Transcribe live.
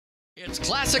It's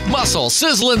Classic Muscle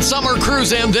Sizzling Summer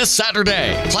Cruise In this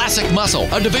Saturday. Classic Muscle,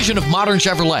 a division of Modern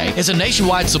Chevrolet, is a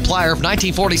nationwide supplier of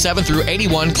 1947 through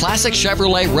 81 classic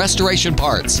Chevrolet restoration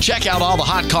parts. Check out all the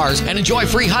hot cars and enjoy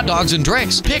free hot dogs and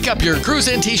drinks. Pick up your Cruise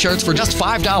In t-shirts for just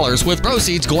 $5 with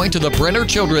proceeds going to the Brenner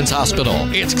Children's Hospital.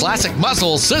 It's Classic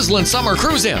Muscle Sizzling Summer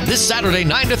Cruise In this Saturday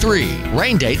 9 to 3.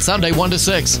 Rain date Sunday 1 to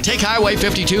 6. Take Highway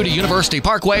 52 to University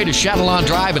Parkway to Chatillon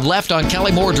Drive and left on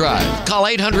Kellymore Drive. Call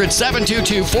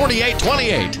 800-722-4828.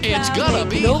 It's gonna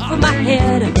be over my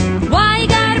head. Why you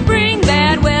gotta bring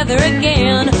bad weather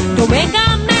again? Don't make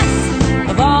a mess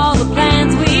of all the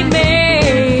plans we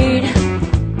made.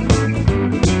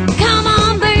 Come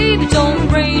on, baby, don't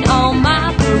rain on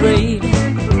my parade.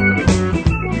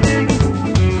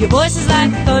 Your voice is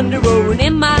like thunder rolling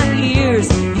in my ears.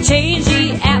 You change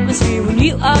the atmosphere when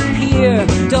you appear.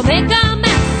 Don't make a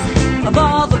mess of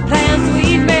all the plans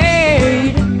we made.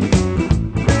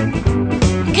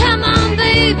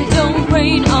 Don't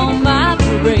rain on my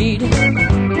parade.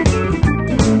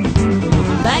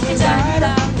 Like a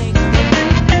darling.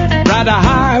 Ride the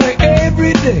highway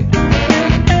every day.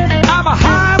 I'm a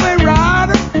highway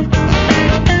rider.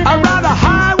 I ride the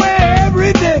highway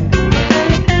every day.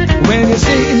 When you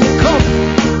see me coming,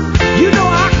 you know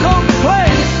I come to play.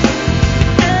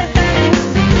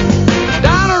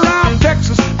 Down around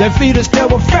Texas, their feet are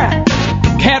still fat.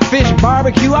 Catfish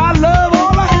barbecue, I love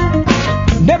all that.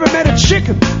 Never met a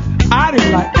chicken I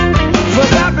didn't like.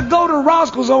 Forgot to go to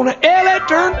Roscoe's on the LA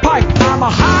Turnpike. I'm a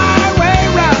highway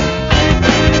rider.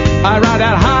 I ride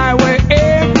that highway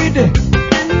every day.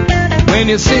 When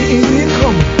you see me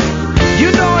coming,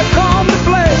 you know it come to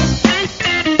play.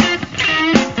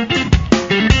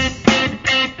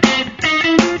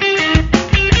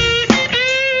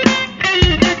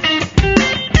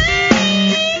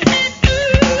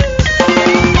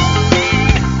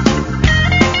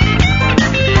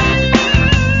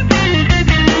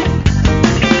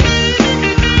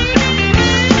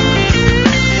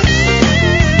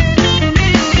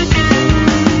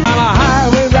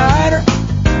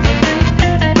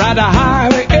 The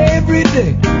highway every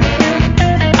day.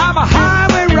 I'm a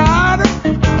highway rider.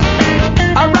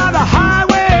 I ride the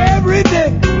highway every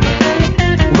day.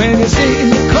 When you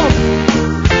see me coming,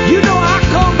 you know I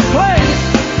come to play.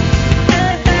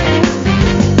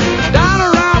 Down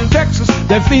around Texas,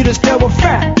 their feet are still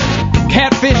fat.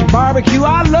 Catfish barbecue,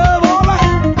 I love all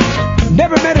that.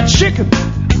 Never met a chicken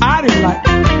I didn't like.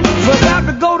 Forgot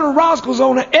to go to Roscoe's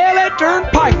on the LA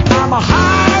Turnpike. I'm a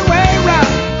highway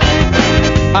rider.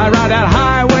 I ride that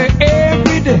highway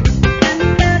every day.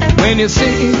 When you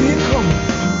see me come.